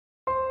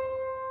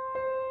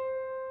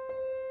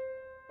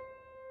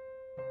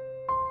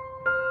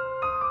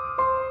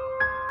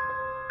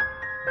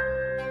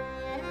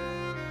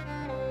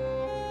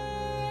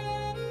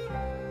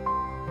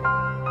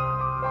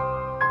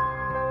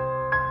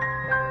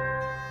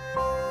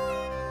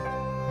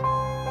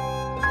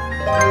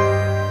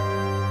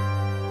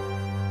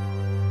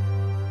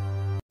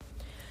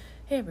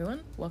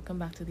everyone, welcome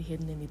back to the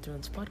Hidden in the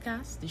Thrones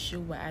podcast, the show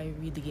where I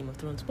read the Game of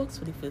Thrones books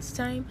for the first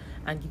time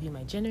and give you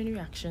my genuine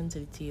reaction to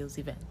the tale's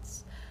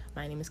events.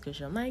 My name is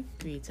Catelyn Mike,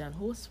 creator and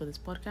host for this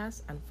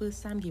podcast and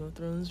first time Game of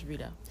Thrones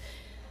reader.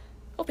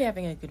 Hope you're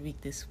having a good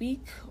week this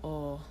week,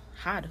 or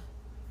had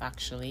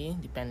actually,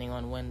 depending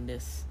on when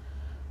this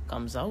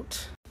comes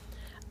out.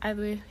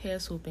 Either way,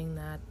 here's hoping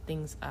that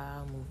things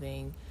are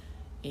moving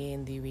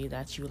in the way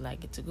that you would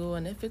like it to go,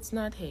 and if it's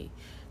not, hey,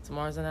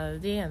 tomorrow's another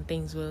day and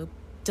things will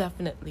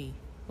definitely,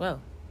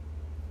 well,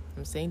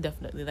 I'm saying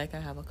definitely like I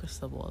have a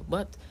crystal ball,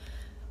 but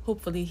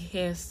hopefully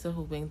here's to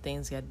hoping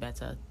things get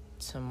better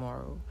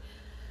tomorrow.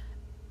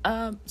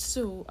 I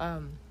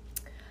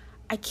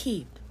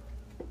caved,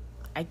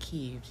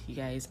 you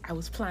guys. I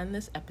was planning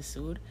this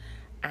episode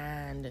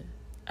and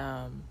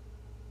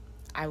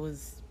I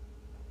was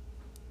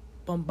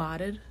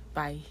bombarded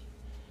by,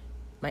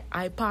 my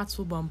iPads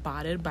were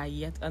bombarded by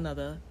yet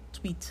another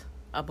tweet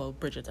about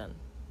Brdgerton.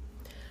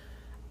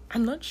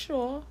 I'm not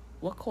sure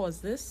what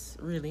caused this,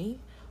 really.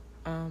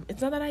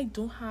 It's not that I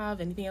don't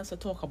have anything else to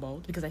talk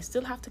about, because I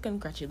still have to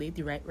congratulate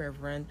the Right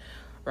Reverend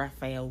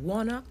Raphael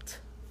Warnock,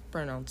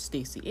 pronounced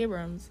Stacey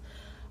Abrams,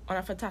 on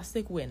a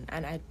fantastic win.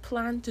 And I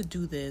plan to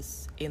do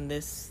this in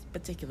this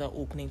particular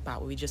opening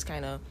part where we just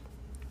kind of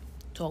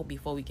talk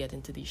before we get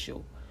into the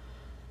show.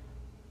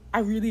 I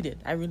really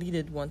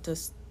did want to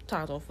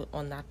start off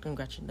on that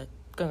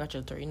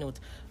congratulatory note,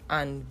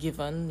 and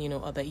given,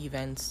 other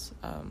events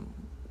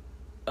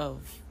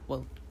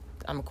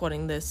I'm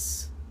recording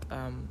this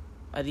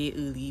a day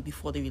early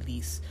before the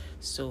release.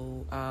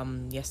 So,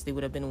 yesterday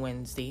would have been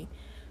Wednesday.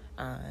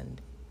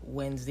 And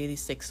Wednesday the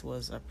 6th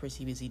was a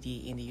pretty busy day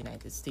in the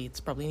United States.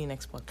 Probably in the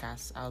next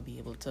podcast, I'll be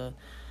able to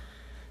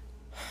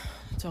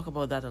talk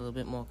about that a little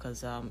bit more.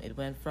 Because it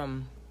went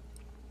from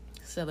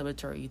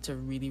celebratory to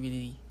really,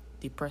 really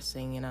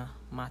depressing in a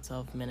matter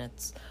of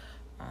minutes.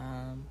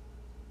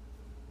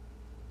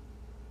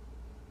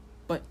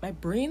 But my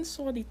brain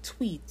saw the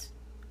tweet.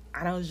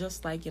 And I was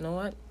just like, you know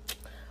what?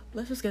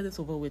 Let's just get this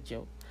over with,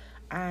 yo.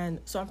 And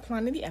so I'm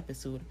planning the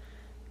episode.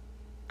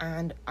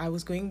 And I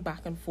was going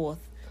back and forth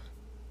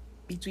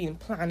between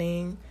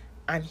planning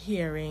and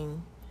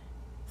hearing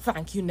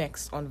Thank You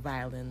Next on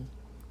violin.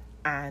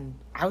 And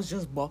I was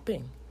just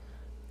bopping,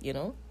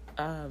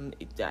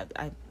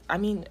 I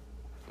mean,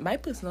 my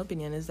personal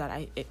opinion is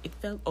that it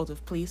felt out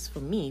of place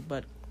for me.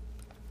 But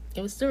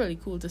it was still really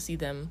cool to see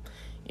them,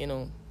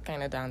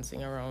 kind of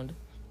dancing around.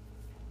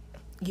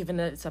 Given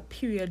that it's a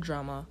period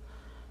drama,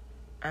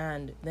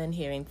 and then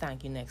hearing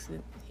Thank You Next,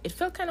 it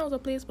felt kind of out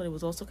of place, but it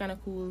was also kind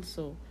of cool.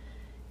 So,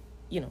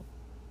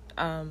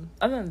 other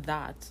than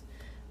that,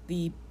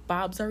 the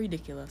barbs are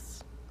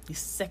ridiculous. The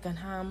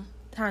second-hand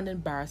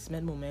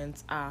embarrassment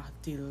moments are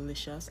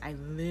delicious. I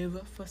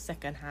live for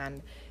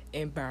second-hand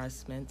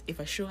embarrassment. If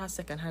a show has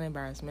second-hand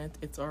embarrassment,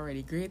 it's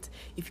already great.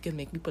 If you can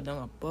make me put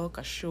down a book,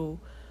 a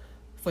show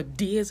for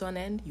days on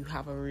end, you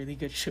have a really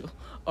good show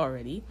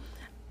already.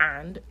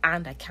 And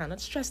I cannot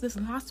stress this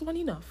last one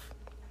enough.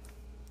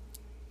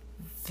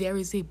 There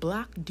is a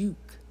black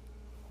duke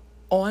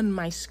on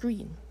my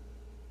screen.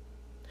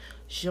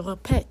 Je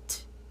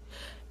répète,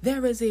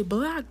 there is a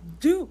black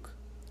duke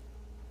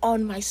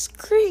on my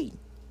screen.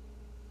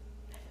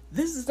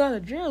 This is not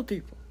a drill,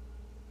 people.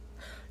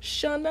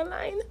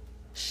 Shondaland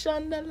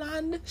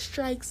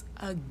strikes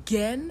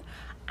again,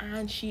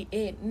 and she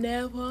ain't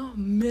never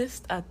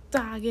missed a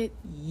target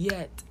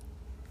yet.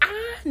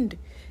 And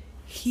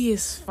he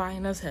is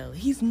fine as hell.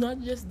 He's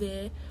not just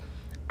there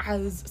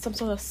as some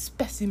sort of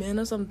specimen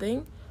or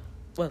something.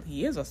 Well,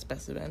 he is a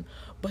specimen,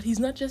 but he's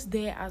not just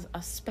there as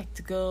a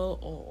spectacle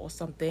or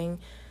something.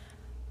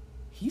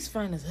 He's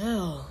fine as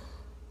hell.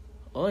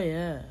 Oh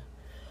yeah,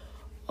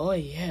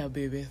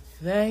 baby.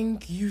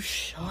 Thank you,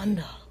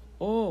 Shonda.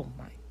 Oh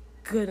my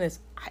goodness.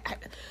 I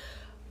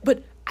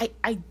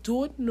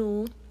don't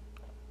know.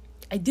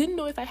 I didn't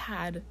know if I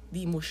had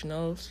the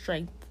emotional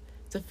strength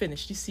to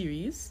finish the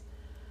series.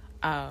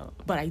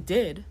 But I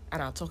did,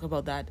 and I'll talk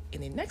about that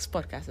in the next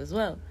podcast as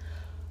well.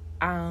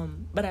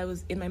 But I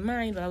was, in my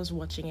mind, when I was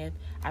watching it,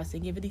 I was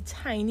thinking, with the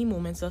tiny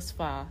moments thus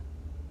far,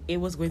 it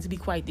was going to be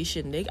quite the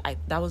shindig.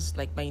 That was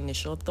like my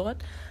initial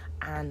thought,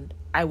 and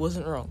I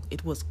wasn't wrong.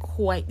 It was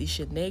quite the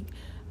shindig.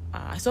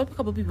 I saw a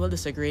couple of people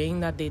disagreeing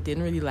that they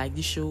didn't really like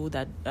the show,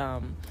 that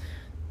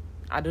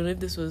I don't know if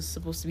this was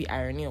supposed to be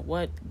irony or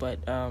what, but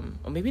or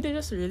maybe they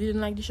just really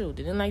didn't like the show.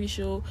 They didn't like the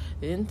show.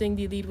 They didn't think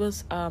the lead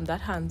was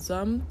that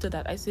handsome. To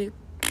that I say,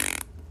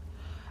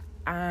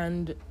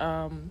 and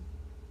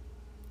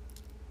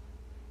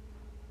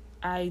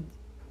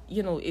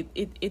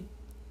it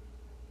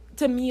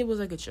to me it was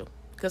a good show,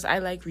 because I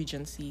like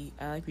Regency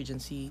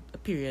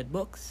period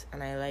books,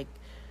 and I like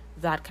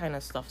that kind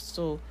of stuff.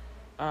 So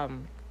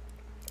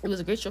it was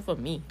a great show for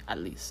me, at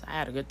least. I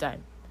had a good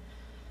time.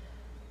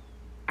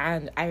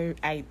 And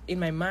I in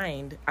my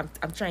mind,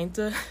 I'm trying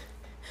to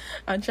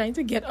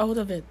get out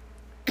of it.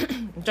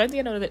 I'm trying to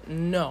get out of it.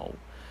 No.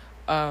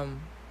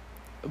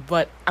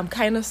 But I'm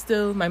kind of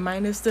still, my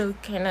mind is still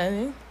kind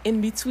of in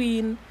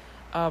between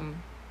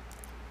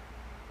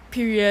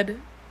period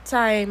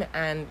time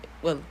and,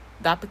 well,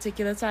 that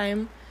particular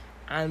time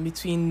and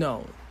between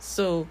now.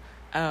 So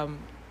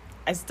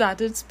I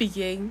started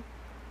speaking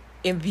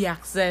in the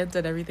accent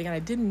and everything, and I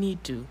didn't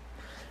need to.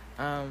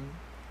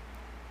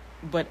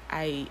 But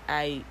I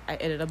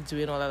ended up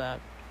doing all of that.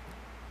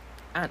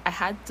 And I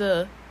had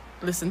to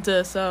listen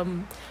to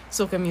some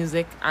soca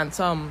music and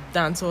some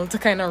dancehall to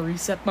kind of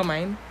reset my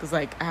mind. Because,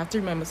 like, I have to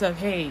remind myself,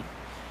 hey,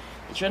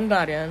 you're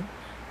Trinidadian,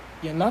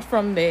 you're not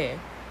from there.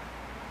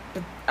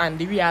 And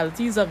the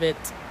realities of it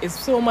is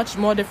so much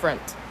more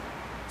different.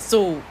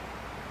 So,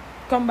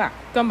 come back.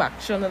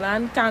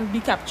 Shondaland can't be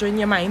capturing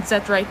your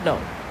mindset right now.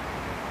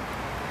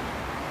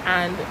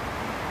 And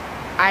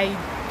I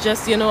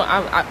just, it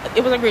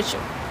was a great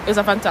show. It was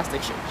a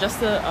fantastic show. Just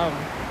to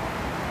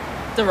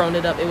round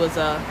it up, it was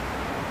a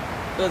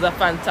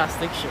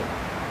fantastic show.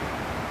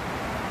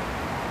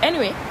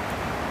 Anyway,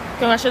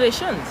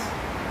 congratulations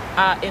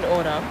in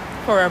order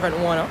for Reverend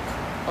Warnock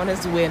on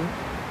his win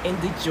in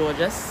the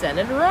Georgia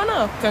Senate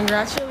runoff.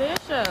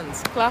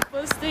 Congratulations.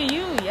 Clappers to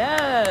you.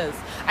 Yes.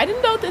 I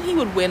didn't doubt that he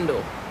would win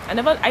though. I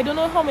don't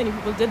know how many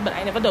people did, but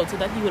I never doubted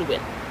that he would win.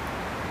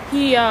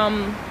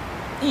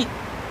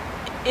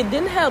 It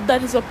didn't help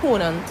that his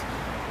opponent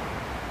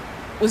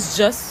was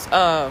just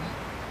trying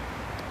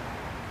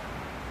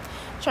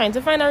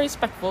to find a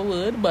respectful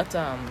word, but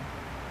I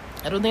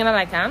don't think that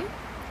I can.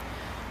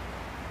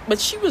 But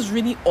she was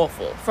really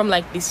awful from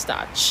like the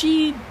start.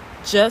 She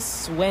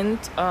just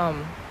went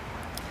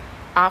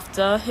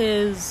after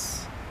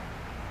his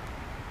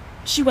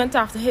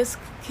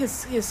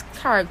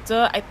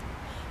character.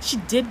 She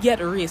did get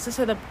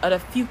racist at a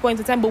few points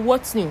in time, but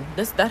what's new?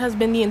 That has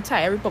been the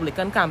entire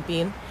Republican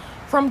campaign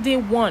from day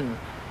one.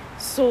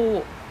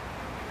 So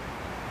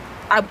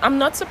I'm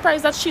not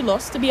surprised that she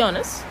lost, to be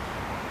honest.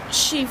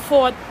 She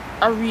fought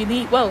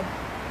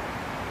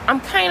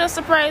I'm kind of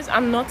surprised.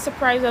 I'm not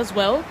surprised as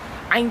well.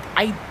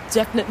 I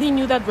definitely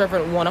knew that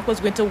Reverend Warnock was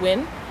going to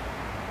win.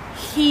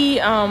 He,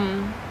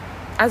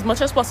 as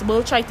much as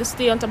possible, tried to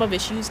stay on top of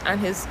issues, and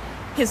his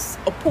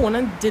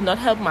opponent did not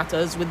help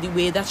matters with the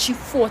way that she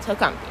fought her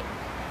campaign.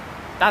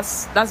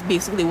 That's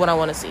basically what I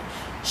want to say.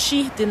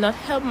 She did not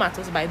help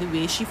matters by the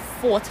way she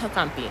fought her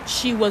campaign.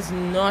 She was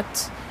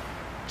not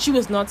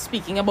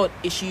speaking about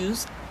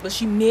issues, but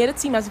she made it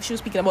seem as if she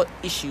was speaking about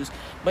issues,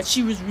 but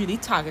she was really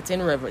targeting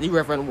the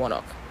Reverend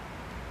Warnock.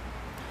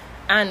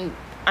 And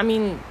I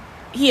mean,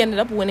 he ended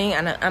up winning,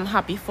 and I'm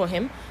happy for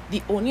him.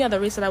 The only other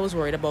race that I was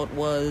worried about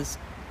was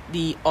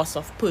the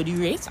Ossoff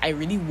Purdue race. I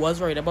really was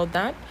worried about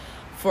that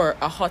for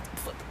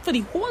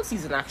the whole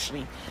season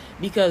actually,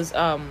 because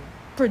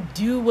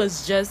Purdue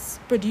was.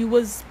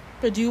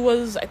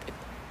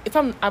 If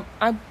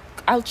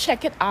I'll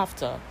check it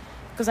after,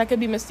 because I could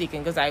be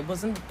mistaken, because I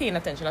wasn't paying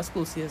attention as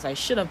closely as I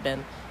should have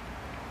been.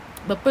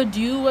 But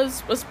Purdue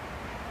was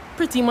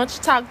pretty much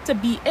tagged to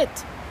be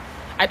it.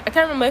 I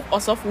can't remember if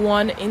Ossoff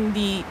won in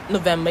the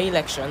November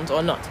elections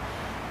or not.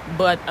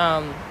 But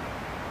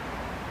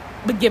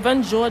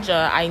given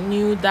Georgia, I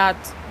knew that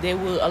there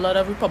were a lot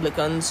of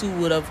Republicans who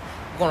would have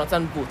gone out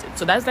and voted.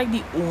 So that's like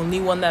the only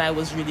one that I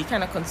was really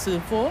kind of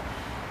concerned for.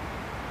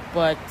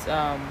 But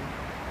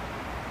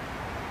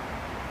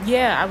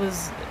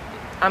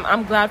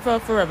I'm glad for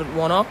Reverend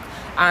Warnock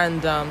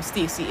and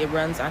Stacey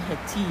Abrams and her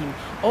team.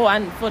 Oh,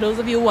 and for those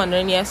of you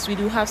wondering, yes, we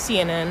do have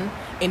CNN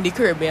in the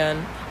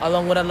Caribbean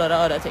along with a lot of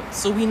other things,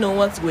 so we know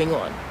what's going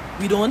on.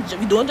 We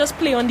don't just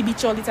play on the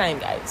beach all the time,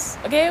 guys.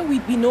 Okay,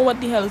 we know what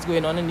the hell is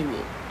going on in the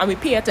world, and we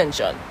pay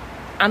attention,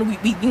 and we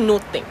know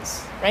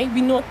things, right?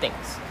 We know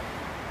things.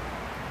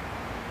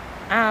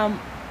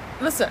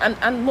 Listen,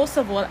 and most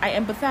of all, I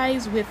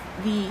empathize with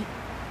the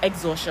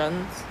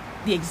exhaustion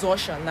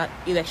that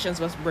elections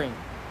must bring.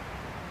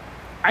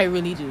 I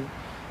really do.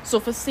 So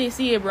for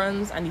Stacey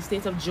Abrams and the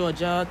state of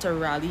Georgia to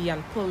rally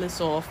and pull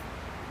this off,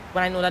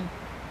 when I know that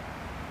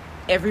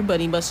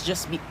everybody must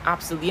just be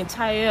absolutely, the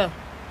entire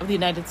of the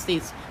United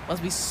States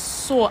must be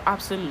so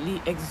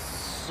absolutely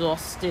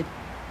exhausted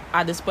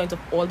at this point of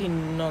all the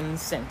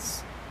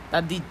nonsense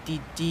that the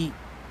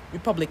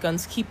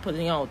Republicans keep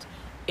putting out.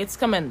 It's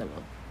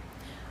commendable.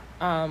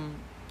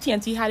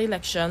 TNT had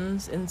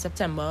elections in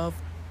September of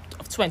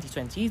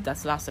 2020.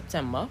 That's last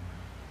September.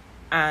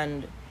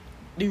 And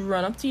the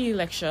run-up to the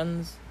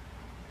elections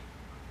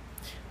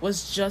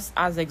was just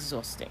as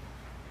exhausting.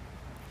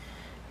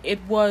 It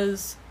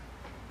was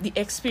the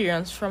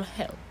experience from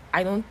hell.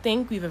 I don't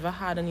think we've ever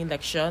had an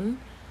election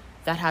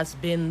that has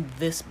been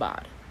this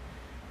bad.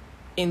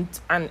 And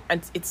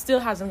it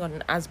still hasn't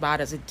gotten as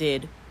bad as it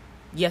did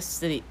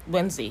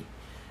Wednesday.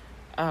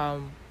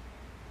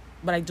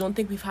 But I don't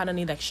think we've had an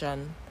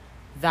election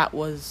that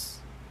was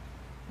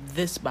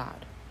this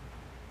bad.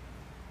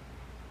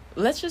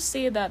 Let's just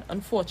say that,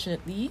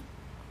 unfortunately,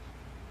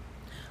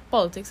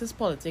 politics is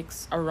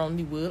politics around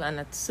the world, and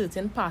that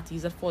certain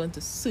parties that fall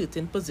into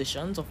certain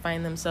positions or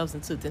find themselves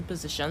in certain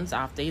positions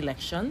after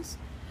elections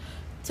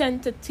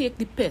tend to take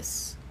the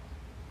piss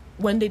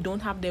when they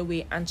don't have their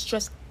way and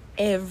stress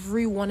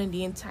everyone in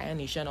the entire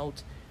nation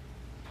out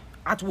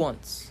at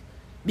once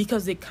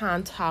because they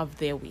can't have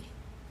their way.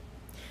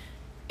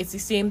 it's the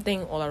same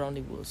thing all around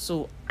the world.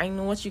 So I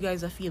know what you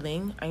guys are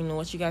feeling. I know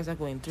what you guys are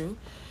going through.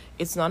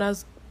 It's not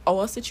as,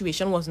 our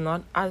situation was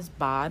not as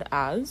bad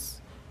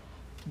as,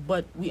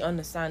 but we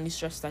understand the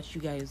stress that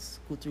you guys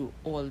go through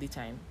all the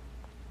time.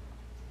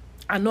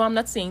 I know I'm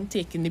not saying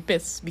taking the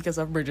piss because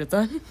of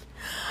Bridgerton.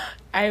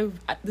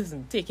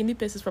 Listen, taking the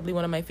piss is probably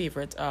one of my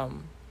favorite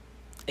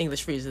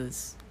English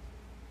phrases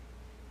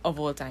of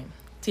all time.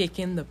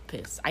 Taking the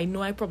piss. I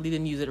know I probably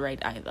didn't use it right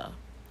either,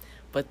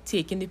 but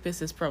taking the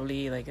piss is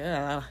probably like,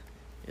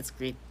 it's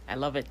great. I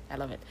love it.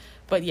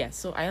 But yeah,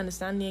 so I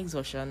understand the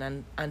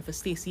exhaustion, and for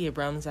Stacey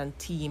Abrams and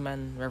team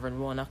and Reverend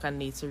Warnock and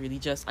Nate to really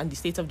just, and the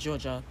state of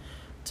Georgia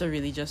to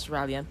really just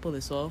rally and pull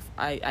this off.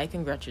 I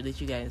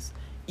congratulate you guys,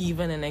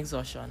 even in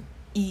exhaustion.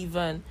 I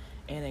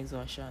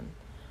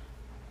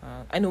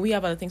know we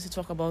have other things to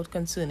talk about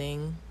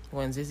concerning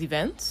Wednesday's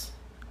events.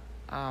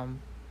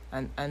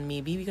 And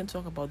maybe we can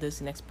talk about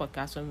this next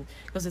podcast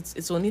because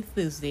it's only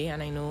Thursday,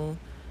 and I know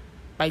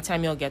by the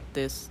time you'll get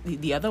this,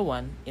 the other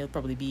one, it'll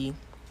probably be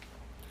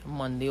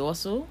Monday or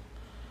so,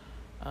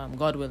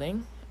 God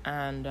willing.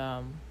 And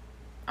I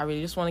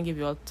really just want to give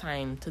you all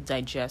time to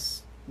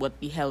digest what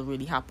the hell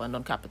really happened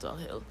on Capitol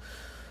Hill.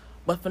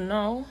 But for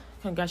now,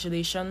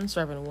 congratulations,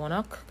 Reverend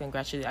Warnock.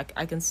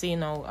 I can say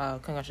now,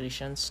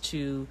 congratulations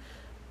to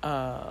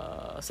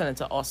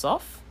Senator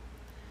Ossoff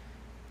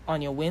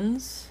on your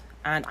wins.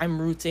 And I'm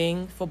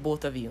rooting for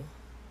both of you.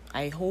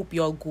 I hope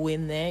y'all go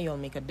in there, y'all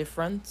make a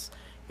difference.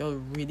 Y'all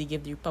really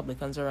give the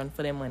Republicans a run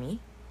for their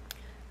money.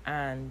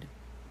 And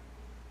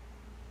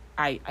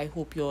I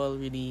hope y'all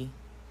really,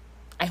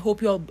 I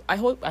hope y'all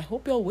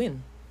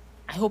win.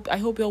 I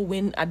hope y'all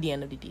win at the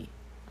end of the day.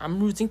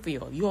 I'm rooting for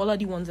y'all. You all are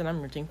the ones that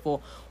I'm rooting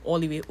for all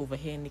the way over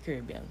here in the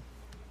Caribbean.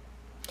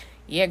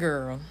 Yeah,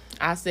 girl.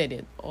 I said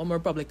it. All my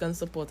Republican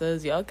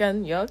supporters, y'all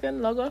can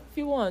log off if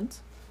you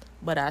want.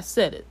 But I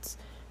said it.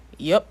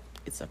 Yep,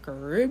 it's a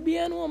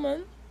Caribbean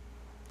woman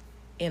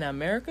in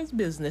America's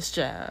business,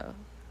 child.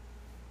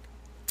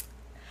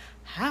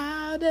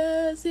 How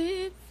does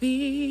it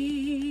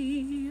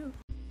feel?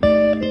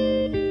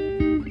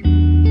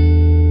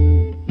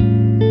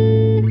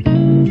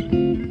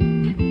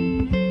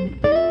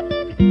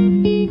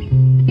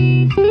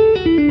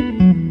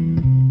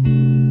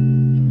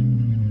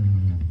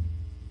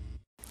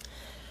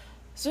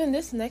 So in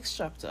this next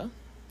chapter,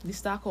 the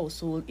Stark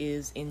household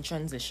is in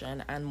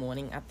transition and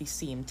mourning at the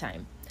same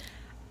time.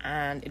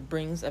 And it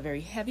brings a very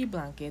heavy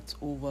blanket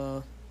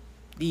over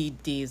the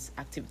day's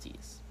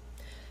activities.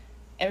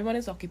 Everyone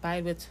is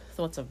occupied with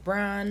thoughts of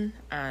Bran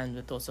and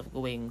the thoughts of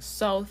going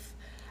south.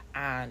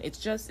 And it's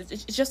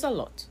just a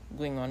lot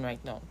going on right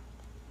now.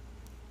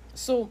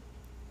 So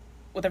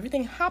with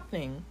everything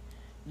happening,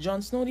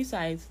 Jon Snow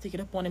decides to take it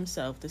upon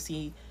himself to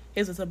see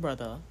his little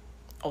brother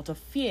out of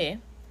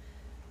fear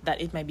that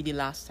it might be the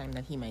last time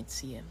that he might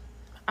see him.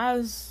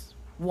 As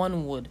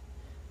one would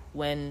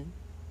when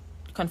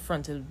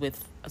confronted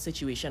with a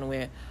situation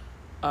where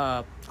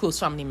a close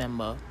family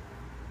member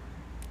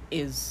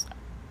is,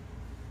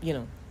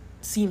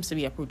 seems to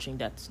be approaching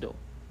death's door.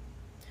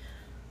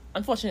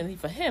 Unfortunately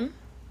for him,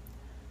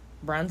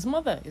 Bran's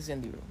mother is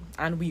in the room,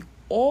 and we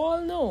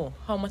all know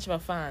how much of a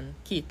fan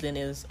Catelyn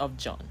is of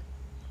Jon.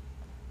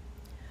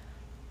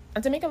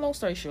 And to make a long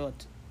story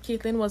short,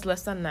 Catelyn was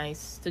less than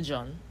nice to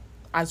Jon,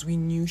 as we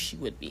knew she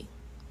would be.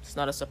 It's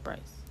not a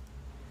surprise.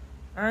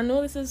 I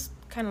know this is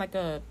kind of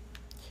like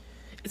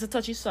it's a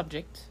touchy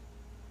subject,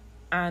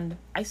 and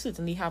I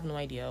certainly have no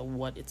idea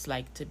what it's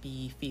like to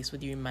be faced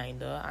with the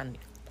reminder, and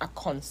a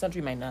constant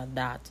reminder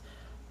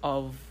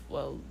of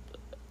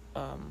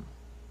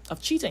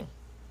cheating,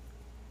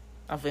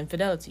 of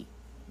infidelity,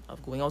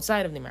 of going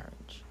outside of the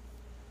marriage.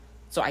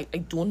 So I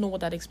don't know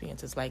what that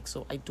experience is like,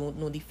 so I don't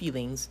know the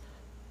feelings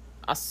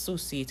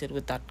associated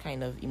with that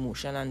kind of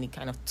emotion and the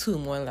kind of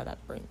turmoil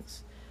that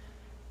brings.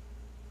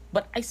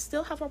 But I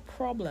still have a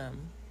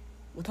problem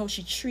with how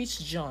she treats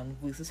Jon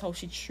versus how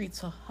she treats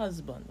her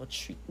husband,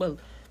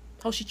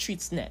 how she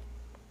treats Ned.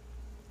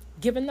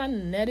 Given that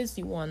Ned is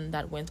the one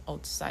that went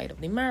outside of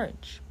the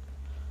marriage.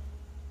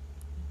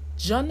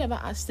 Jon never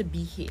asked to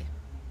be here.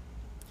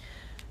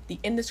 The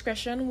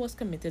indiscretion was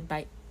committed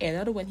by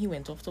Eddard when he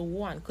went off to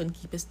war and couldn't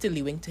keep his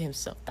tiddlywink to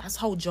himself. That's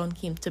how Jon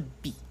came to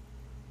be.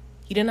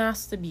 He didn't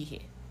ask to be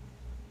here.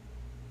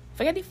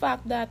 Forget the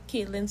fact that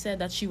Catelyn said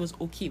that she was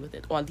okay with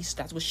it, or at least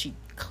that's what she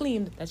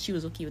claimed, that she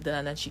was okay with it,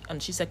 and then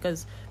she said,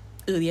 because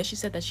earlier she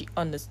said that she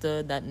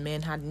understood that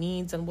men had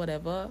needs and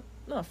whatever.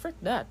 No, frick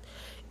that.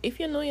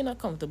 If you know you're not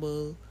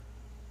comfortable,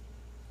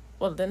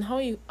 well then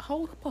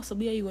how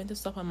possibly are you going to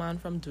stop a man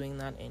from doing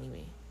that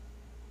anyway?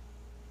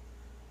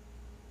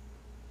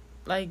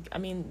 Like, I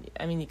mean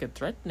you could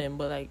threaten him,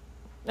 but like,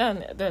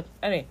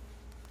 anyway,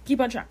 keep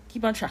on track,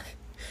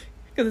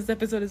 because this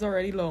episode is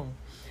already long.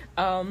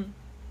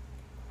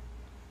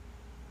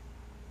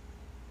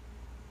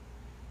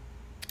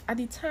 At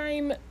the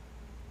time,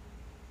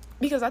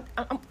 because at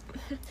the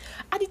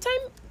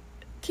time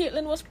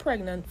Catelyn was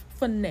pregnant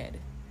for Ned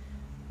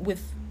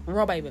with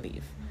Robb, I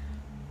believe,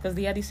 because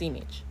they had the same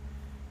age,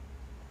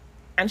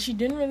 and she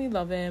didn't really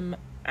love him,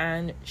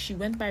 And she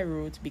went by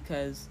rote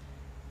because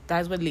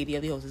that's what lady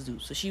of the houses do.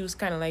 So she was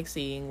kind of like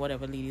saying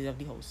whatever ladies of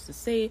the house to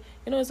say.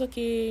 It's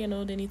okay.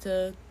 They need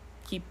to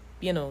keep.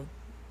 They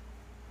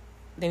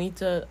need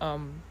to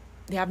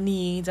They have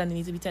needs and they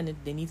need to be tended.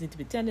 They need to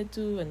be tended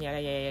to, and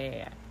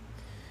yeah.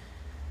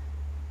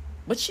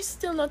 But she's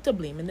still not to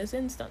blame in this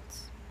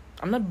instance.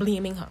 I'm not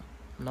blaming her.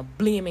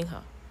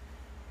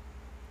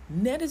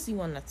 Ned is the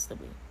one that's to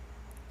blame.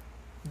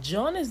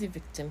 Jon is the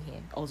victim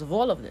here out of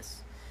all of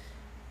this.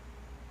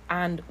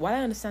 And while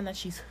I understand that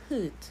she's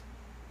hurt,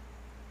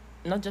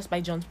 not just by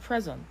Jon's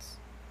presence,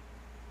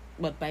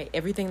 but by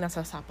everything that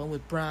has happened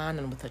with Bran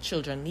and with her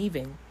children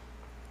leaving,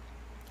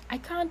 I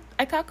can't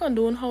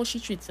condone how she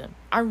treats him.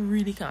 I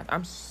really can't.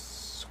 I'm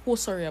so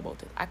sorry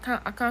about it. I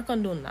can't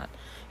condone that.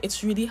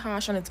 It's really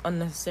harsh and it's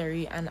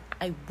unnecessary, and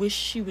I wish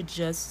she would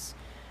just,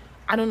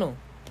 I don't know.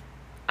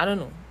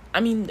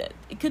 I mean,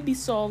 it could be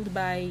solved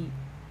by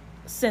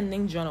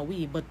sending Jon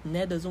away, but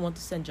Ned doesn't want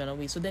to send Jon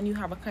away. So then you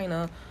have a kind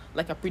of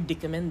like a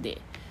predicament there.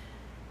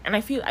 And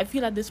I feel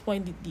at this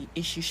point the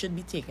issue should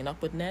be taken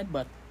up with Ned,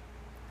 but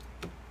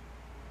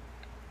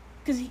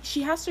because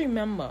she has to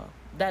remember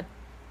that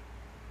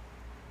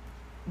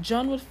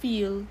Jon would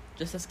feel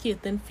just as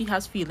Catelyn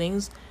has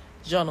feelings,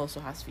 Jon also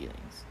has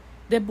feelings.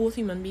 They're both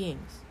human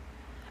beings.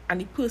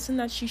 And the person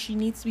that she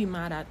needs to be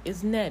mad at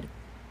is Ned.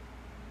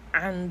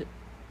 And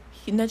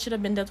Ned should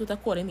have been dealt with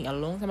accordingly. A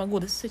long time ago,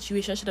 this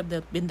situation should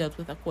have been dealt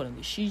with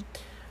accordingly. She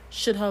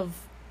should have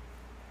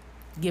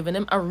given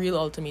him a real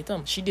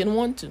ultimatum. She didn't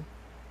want to.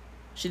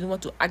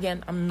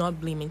 Again, I'm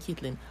not blaming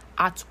Catelyn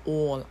at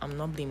all. I'm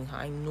not blaming her.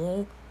 I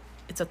know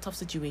it's a tough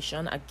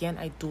situation. Again,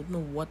 I don't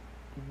know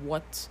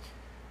what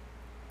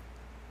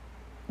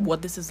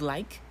this is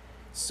like.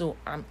 So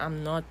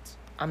I'm not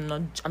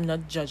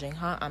judging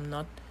her. I'm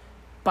not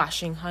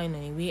bashing her in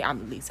any way.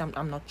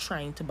 I'm not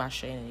trying to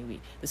bash her in any way.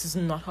 This is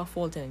not her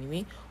fault in any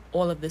way.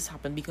 All of this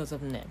happened because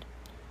of Ned.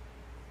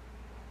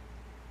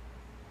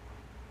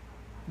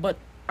 But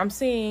I'm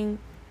saying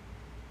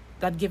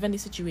that given the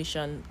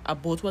situation, a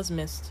boat was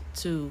missed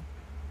to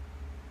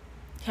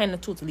kind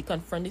of totally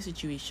confront the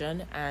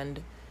situation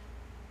and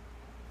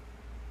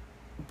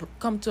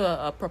come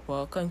to a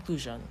proper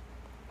conclusion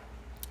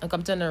and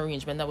come to an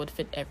arrangement that would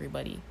fit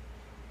everybody.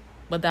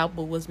 But that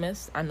boat was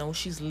missed, and now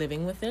she's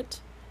living with it,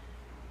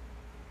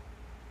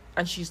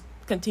 and she's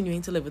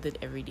continuing to live with it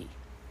every day.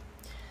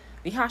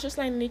 The harshest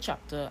line in the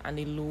chapter and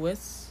the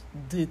lowest,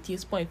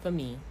 dirtiest point for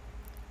me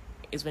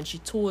is when she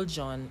told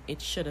Jon,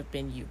 "It should have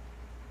been you."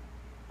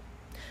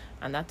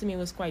 And that to me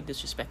was quite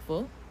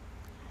disrespectful.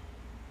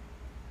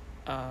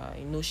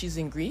 I know she's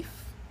in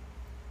grief,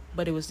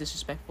 but it was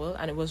disrespectful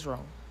and it was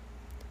wrong.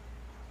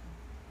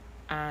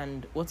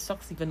 And what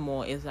sucks even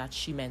more is that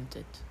she meant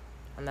it.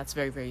 And that's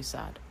very, very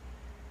sad.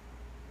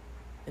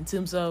 In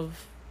terms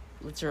of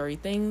literary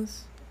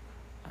things,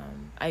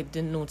 I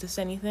didn't notice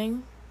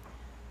anything.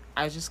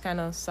 I was just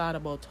kind of sad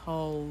about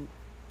how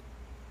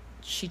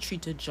she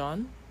treated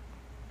Jon.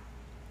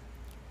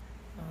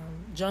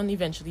 Jon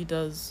eventually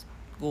does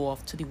go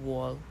off to the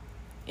wall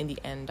in the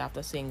end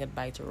after saying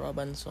goodbye to Robb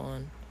and so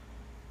on.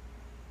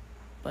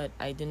 But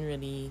I didn't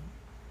really,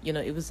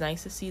 it was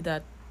nice to see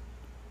that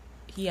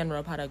he and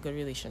Robb had a good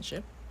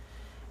relationship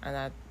and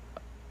that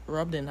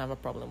Robb didn't have a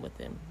problem with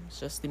him.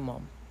 It's just the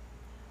mom.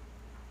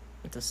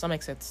 And to some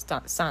extent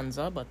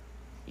Sansa, but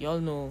y'all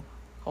know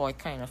how I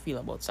kind of feel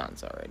about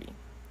Sansa already.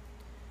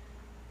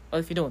 Or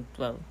if you don't,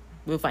 well,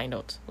 we'll find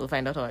out.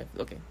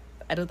 Okay.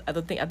 I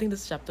think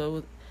this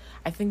chapter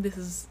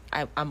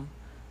I'm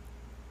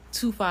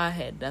too far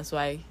ahead. That's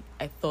why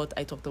I thought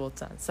I talked about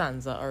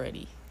Sansa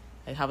already.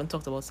 I haven't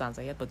talked about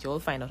Sansa yet, but you'll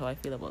find out how I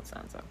feel about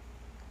Sansa.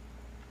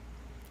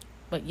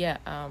 But yeah,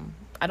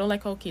 I don't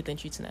like how Catelyn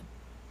treats Ned.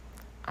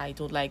 I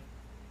don't like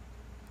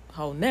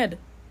how Ned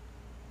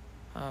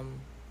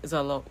is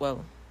a lot.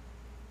 Well,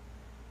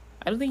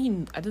 I don't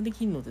think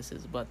he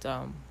notices, but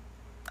I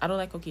don't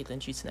like how Catelyn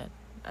treats Ned,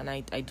 and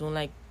I don't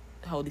like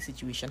how the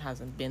situation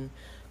hasn't been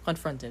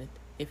confronted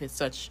if it's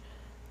such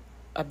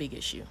a big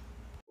issue.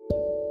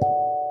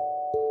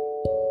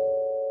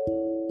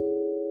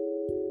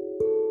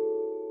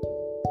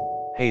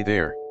 Hey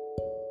there.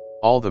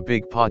 All the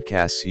big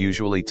podcasts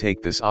usually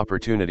take this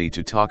opportunity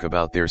to talk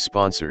about their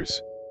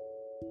sponsors.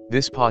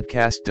 This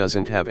podcast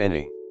doesn't have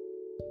any.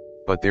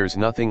 But there's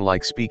nothing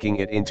like speaking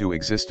it into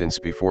existence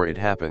before it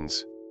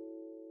happens.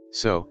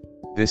 So,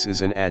 this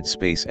is an ad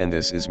space and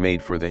this is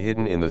made for the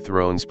Hidden in the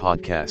Thrones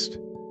podcast.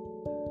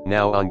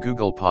 Now on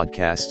Google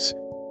Podcasts,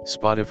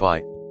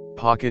 Spotify,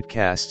 Pocket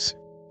Casts,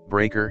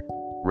 Breaker,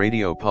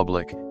 Radio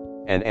Public,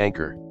 and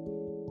Anchor.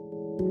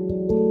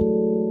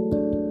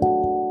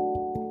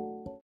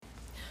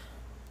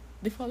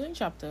 The following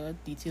chapter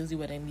details the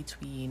wedding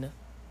between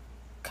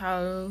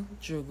Khal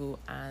Drogo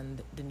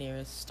and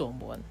Daenerys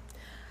Stormborn.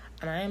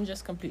 And I am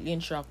just completely in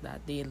shock that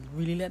they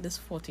really let this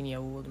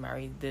 14-year-old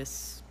marry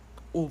this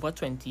over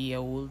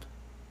 20-year-old,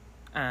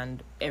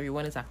 and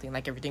everyone is acting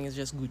like everything is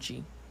just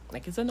Gucci.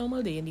 Like it's a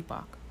normal day in the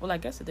park. Well, I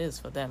guess it is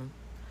for them.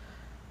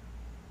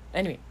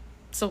 Anyway,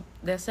 So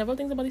there's several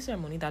things about the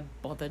ceremony that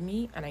bothered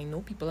me, and I know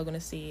people are gonna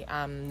say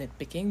I'm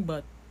nitpicking,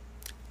 but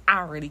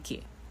I don't really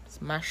care.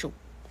 It's my show.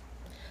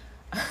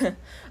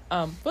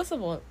 First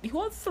of all, the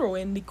whole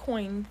throwing the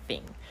coin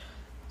thing.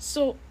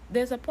 So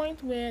there's a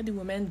point where the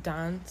women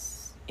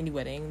dance in the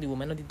wedding, the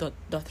women of the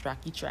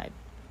Dothraki tribe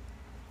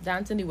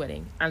dance in the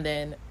wedding, and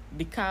then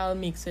the Khal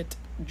makes it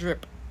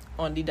drip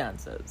on the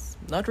dancers.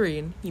 Not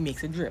rain, he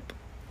makes it drip.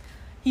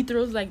 He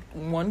throws like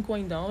one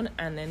coin down,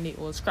 and then they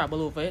all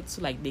scrabble over it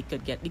so like they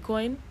could get the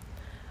coin.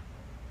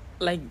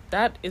 Like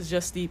that is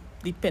just the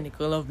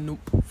pinnacle of noob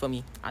for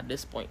me at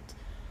this point.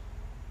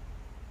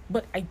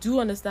 But I do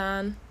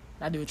understand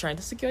that they were trying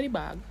to secure the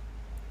bag,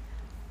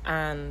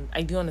 and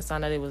I do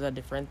understand that it was a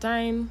different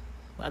time,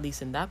 at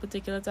least in that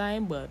particular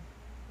time. But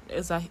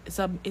it's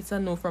a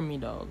no from me,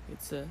 dog.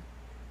 It's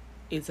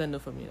a no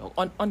from me.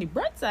 On the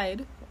bright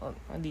side,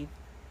 on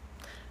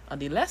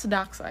the less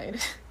dark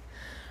side,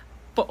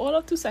 for all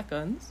of 2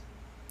 seconds,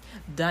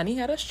 Dani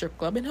had a strip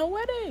club in her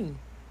wedding.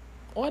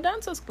 Or a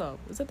dancers club.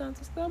 Is it a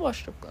dancers club or a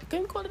strip club?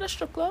 Can we call it a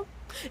strip club?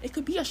 It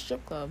could be a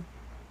strip club.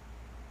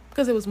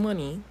 Because it was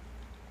money.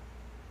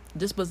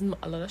 This wasn't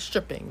a lot of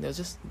stripping.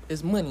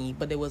 It's money,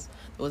 but there was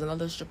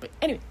another stripping.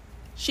 Anyway,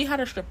 she had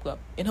a strip club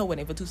in her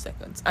wedding for 2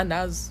 seconds. And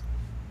that's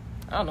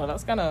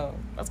kinda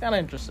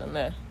interesting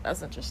there.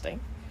 That's interesting.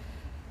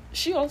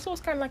 She also was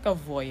kinda like a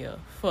voyeur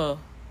for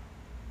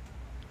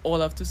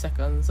all of 2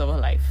 seconds of her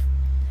life.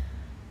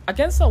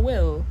 Against her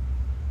will,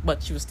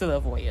 but she was still a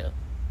voyeur.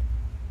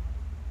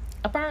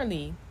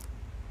 Apparently,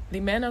 the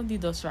men of the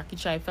Dothraki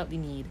tribe felt the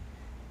need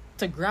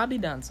to grab the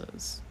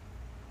dancers.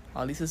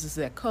 Or at least this is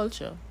their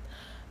culture.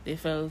 They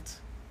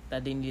felt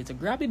that they needed to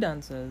grab the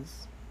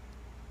dancers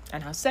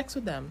and have sex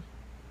with them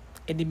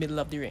in the middle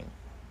of the ring,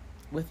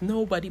 with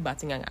nobody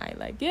batting an eye.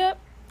 Like, yep,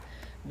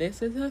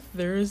 this is a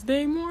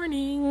Thursday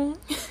morning.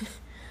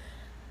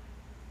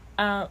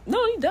 Not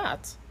only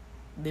that,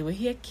 they were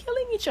here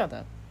killing each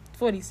other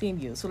for the same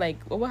deal. So, like,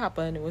 what would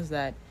happen was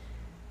that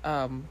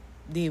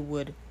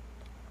the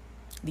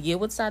girl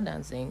would start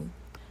dancing,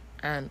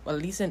 and well,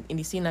 at least in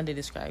the scene that they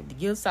described, the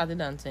girl started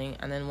dancing,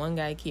 and then one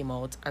guy came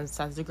out and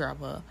started to grab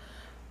her,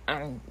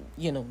 and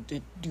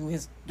to do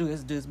his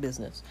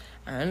business.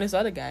 And this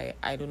other guy,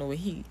 I don't know where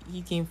he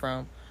came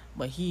from,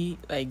 but he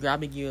like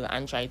grabbed a girl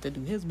and tried to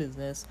do his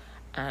business,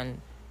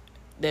 and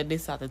then they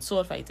started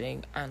sword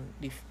fighting, and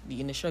the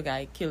initial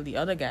guy killed the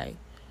other guy,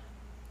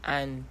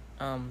 and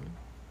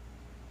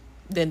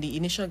then the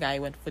initial guy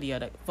went for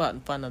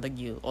another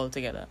girl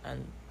altogether,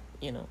 and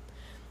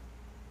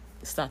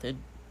started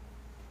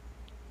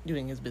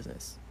doing his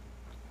business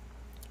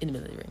in the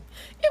middle of the ring.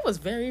 It was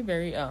very,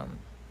 very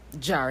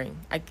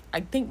jarring. I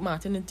think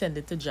Martin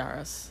intended to jar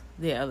us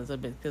there a little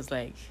bit, because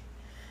like,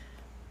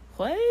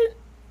 what?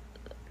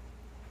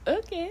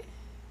 Okay.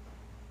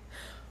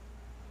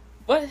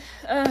 But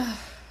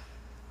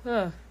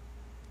and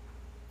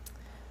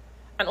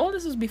all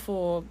this was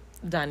before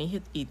Dani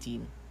hit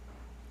 18,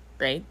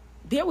 right?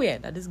 They're aware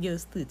that this girl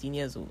is 13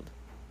 years old.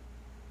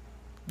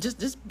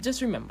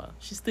 Just remember,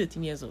 she's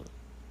 13 years old.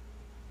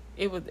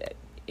 It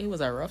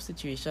was a rough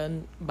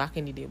situation back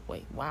in the day,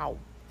 boy. Wow.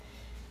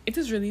 If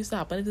this really used to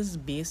happen, if this is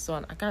based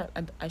on,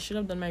 I should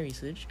have done my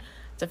research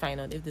to find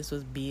out if this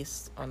was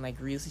based on like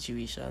real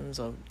situations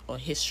or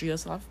history or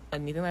stuff,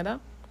 anything like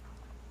that.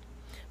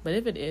 But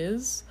if it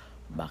is,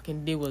 back in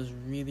the day was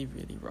really,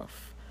 really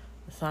rough.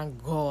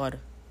 Thank God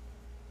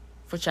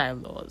for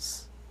child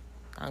laws.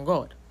 Thank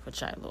God for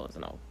child laws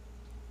and all.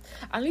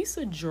 At least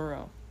a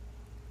juror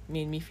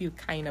made me feel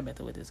kind of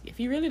better with this gift.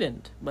 He really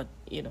didn't, but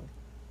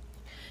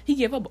he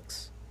gave her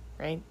books,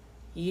 right?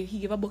 He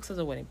gave her books as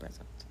a wedding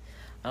present.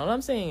 And all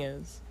I'm saying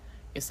is,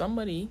 if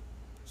somebody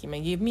came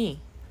and gave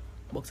me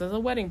books as a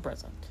wedding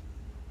present,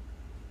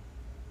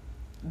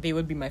 they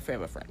would be my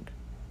favorite friend,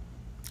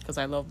 because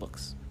I love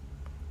books,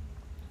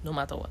 no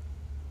matter what.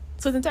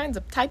 Certain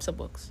types of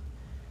books.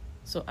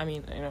 So I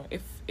mean,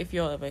 if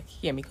you'll ever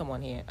hear me come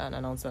on here and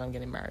announce that I'm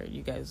getting married,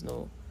 you guys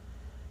know,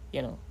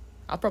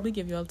 I'll probably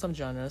give you all some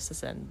genres to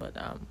send, but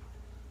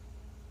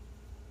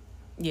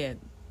yeah,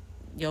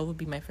 y'all would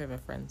be my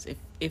favorite friends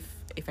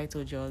if I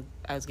told y'all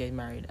I was getting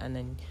married and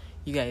then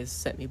you guys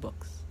sent me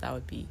books. Y'all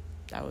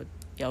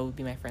would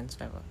be my friends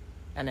forever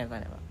and ever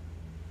and ever.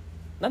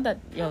 Not that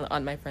y'all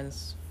aren't my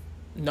friends,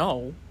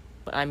 no,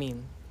 but I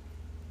mean,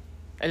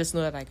 I just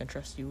know that I can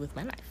trust you with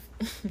my life.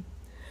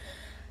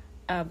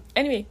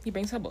 Anyway, he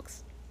brings her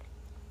books.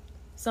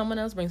 Someone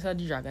else brings her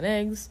the dragon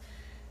eggs,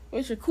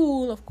 which are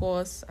cool, of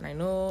course, and I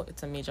know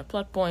it's a major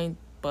plot point,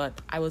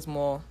 but I was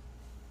more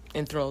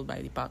enthralled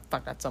by the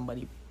fact that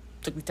somebody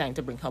took the time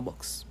to bring her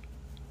books.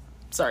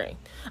 Sorry.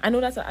 I know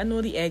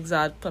the eggs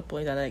are plot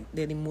point, and like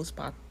they're the most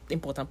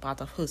important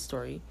part of her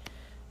story,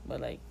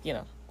 but like,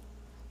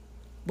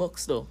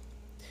 books though.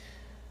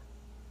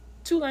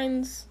 2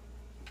 lines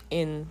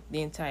in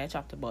the entire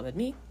chapter bothered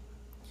me.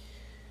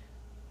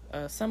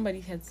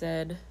 Somebody had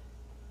said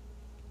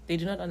they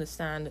do not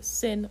understand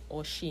sin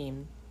or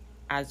shame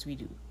as we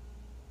do.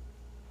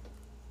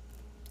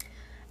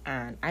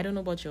 And I don't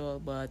know about y'all,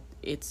 but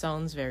it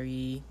sounds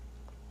very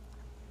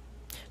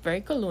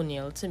very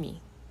colonial to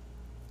me.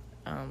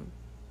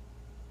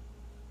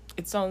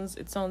 It sounds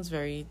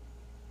very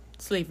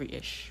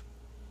slavery-ish.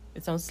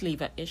 It sounds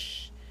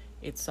slaver-ish.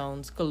 It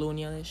sounds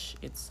colonial-ish.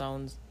 It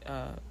sounds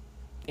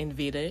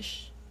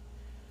invader-ish.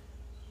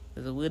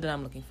 There's a word that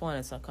I'm looking for and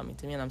it's not coming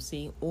to me, and I'm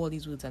seeing all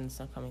these words and it's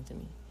not coming to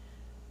me.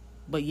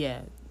 But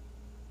yeah,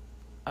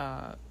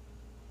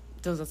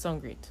 does that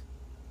sound great?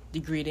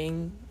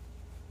 Degrading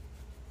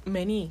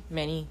many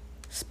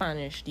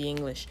Spanish, the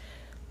English,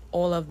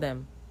 all of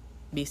them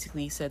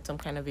basically said some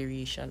kind of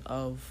variation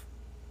of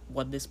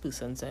what this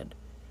person said,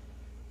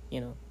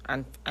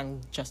 and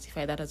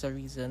justify that as a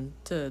reason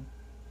to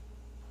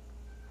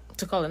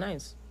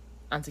colonize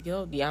and to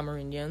kill the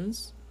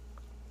Amerindians,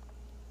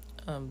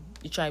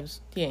 the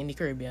tribes here in the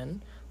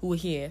Caribbean who were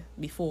here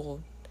before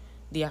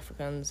the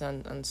Africans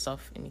and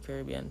stuff in the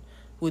Caribbean,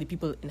 who were the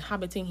people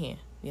inhabiting here,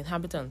 the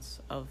inhabitants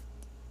of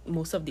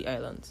most of the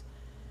islands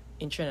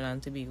in Trinidad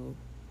and Tobago,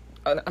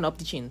 and up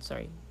the chain,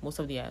 most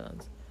of the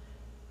islands.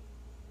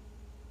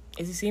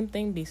 It's the same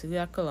thing basically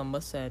that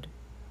Columbus said,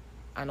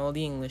 and all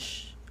the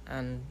English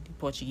and the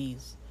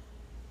Portuguese,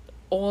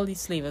 all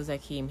these slavers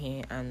that came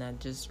here and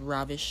just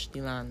ravished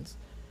the lands,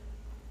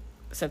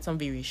 said some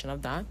variation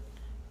of that.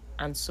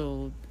 And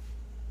so,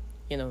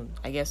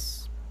 I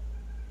guess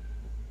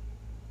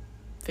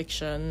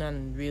fiction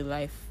and real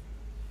life,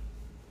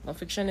 well,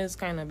 fiction is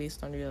kind of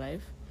based on real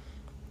life,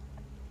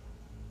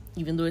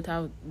 even though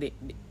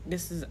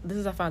this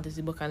is a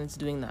fantasy book and it's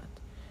doing that.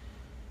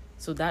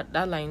 So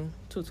that line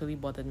totally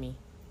bothered me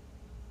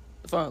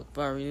for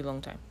a really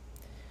long time.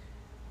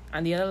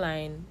 And the other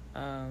line,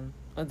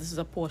 this is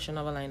a portion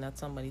of a line that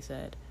somebody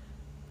said,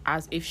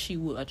 as if she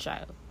were a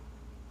child.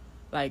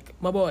 Like,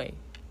 my boy,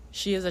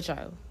 she is a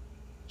child.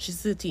 She's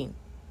 13.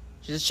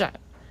 She's a child.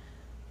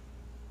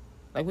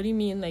 Like, what do you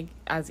mean, like,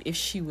 as if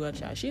she were a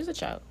child? She is a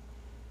child.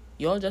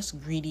 You're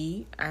just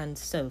greedy and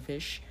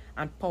selfish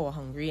and power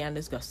hungry and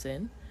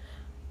disgusting.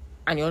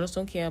 And you all just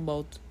don't care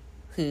about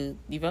her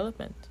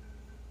development.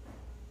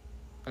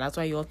 And that's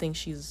why you all think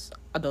she's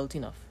adult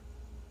enough.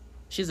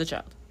 She's a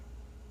child.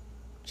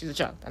 She's a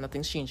child. And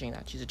nothing's changing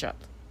that. She's a child.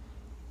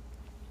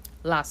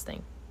 Last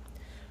thing.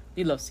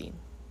 The love scene.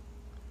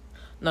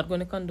 Not going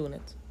to condone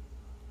it.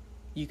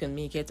 You can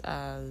make it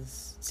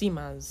seem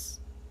as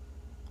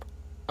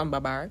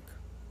barbaric.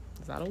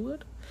 Is that a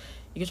word?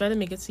 You can try to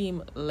make it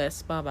seem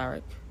less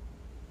barbaric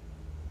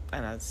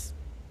and as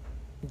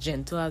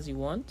gentle as you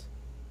want.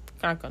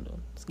 Can't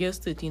condone. This girl's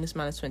 13, this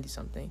man is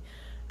 20-something.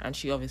 And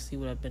she obviously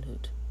would have been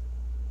hurt.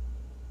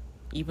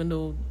 Even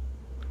though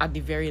at the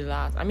very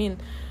last,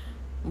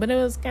 but it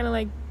was kind of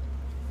like,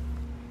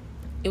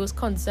 it was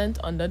consent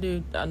under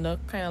kind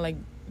of like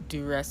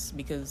duress,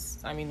 because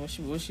what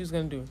she was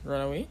gonna do,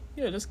 run away?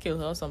 Just kill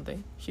her or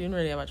something. She didn't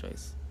really have a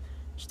choice.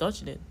 She thought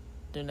she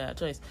didn't have a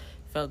choice.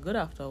 Felt good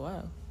after a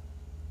while.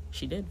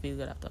 She did feel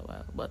good after a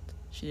while, but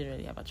she didn't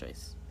really have a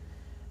choice.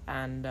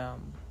 And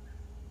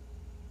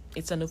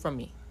it's a no from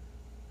me,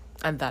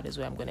 and that is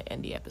where I'm going to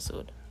end the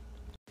episode.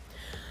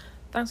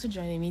 Thanks for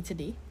joining me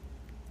today.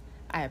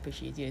 I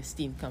appreciate your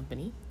esteemed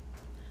company.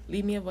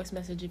 Leave me a voice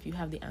message if you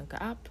have the Anchor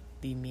app.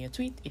 Leave me a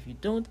tweet if you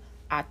don't,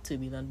 at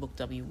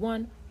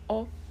TurbulentBookW1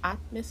 or at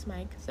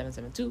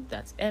MissMike772.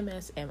 That's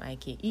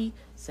MSMIKE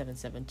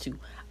 772.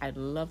 I'd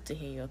love to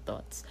hear your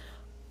thoughts.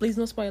 Please,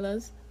 no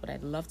spoilers, but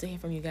I'd love to hear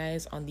from you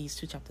guys on these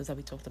 2 chapters that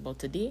we talked about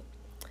today,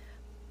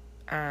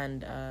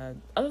 and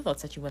other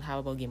thoughts that you would have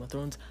about Game of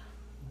Thrones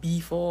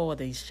before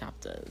these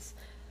chapters.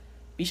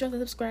 Be sure to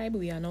subscribe.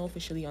 We are now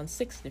officially on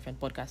 6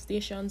 different podcast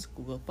stations: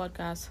 Google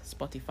Podcasts,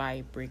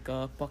 Spotify,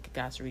 Breaker, Pocket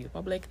Cast, Radio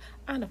Public,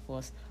 and of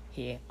course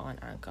here on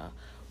Anchor.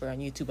 We're on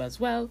YouTube as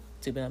well,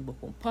 Turbulent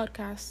Bookworm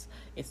Podcasts.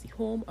 It's the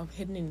home of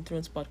Hidden in the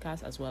Thrones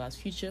podcast, as well as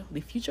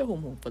the future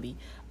home, hopefully,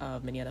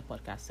 of many other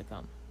podcasts to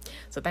come.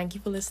 So thank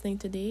you for listening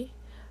today.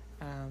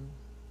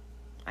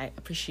 I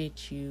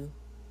appreciate you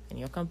and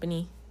your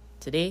company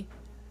today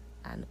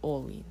and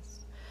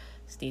always.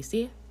 Stay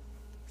safe,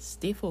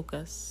 stay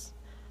focused.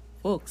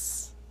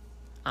 Folks,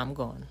 I'm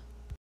gone.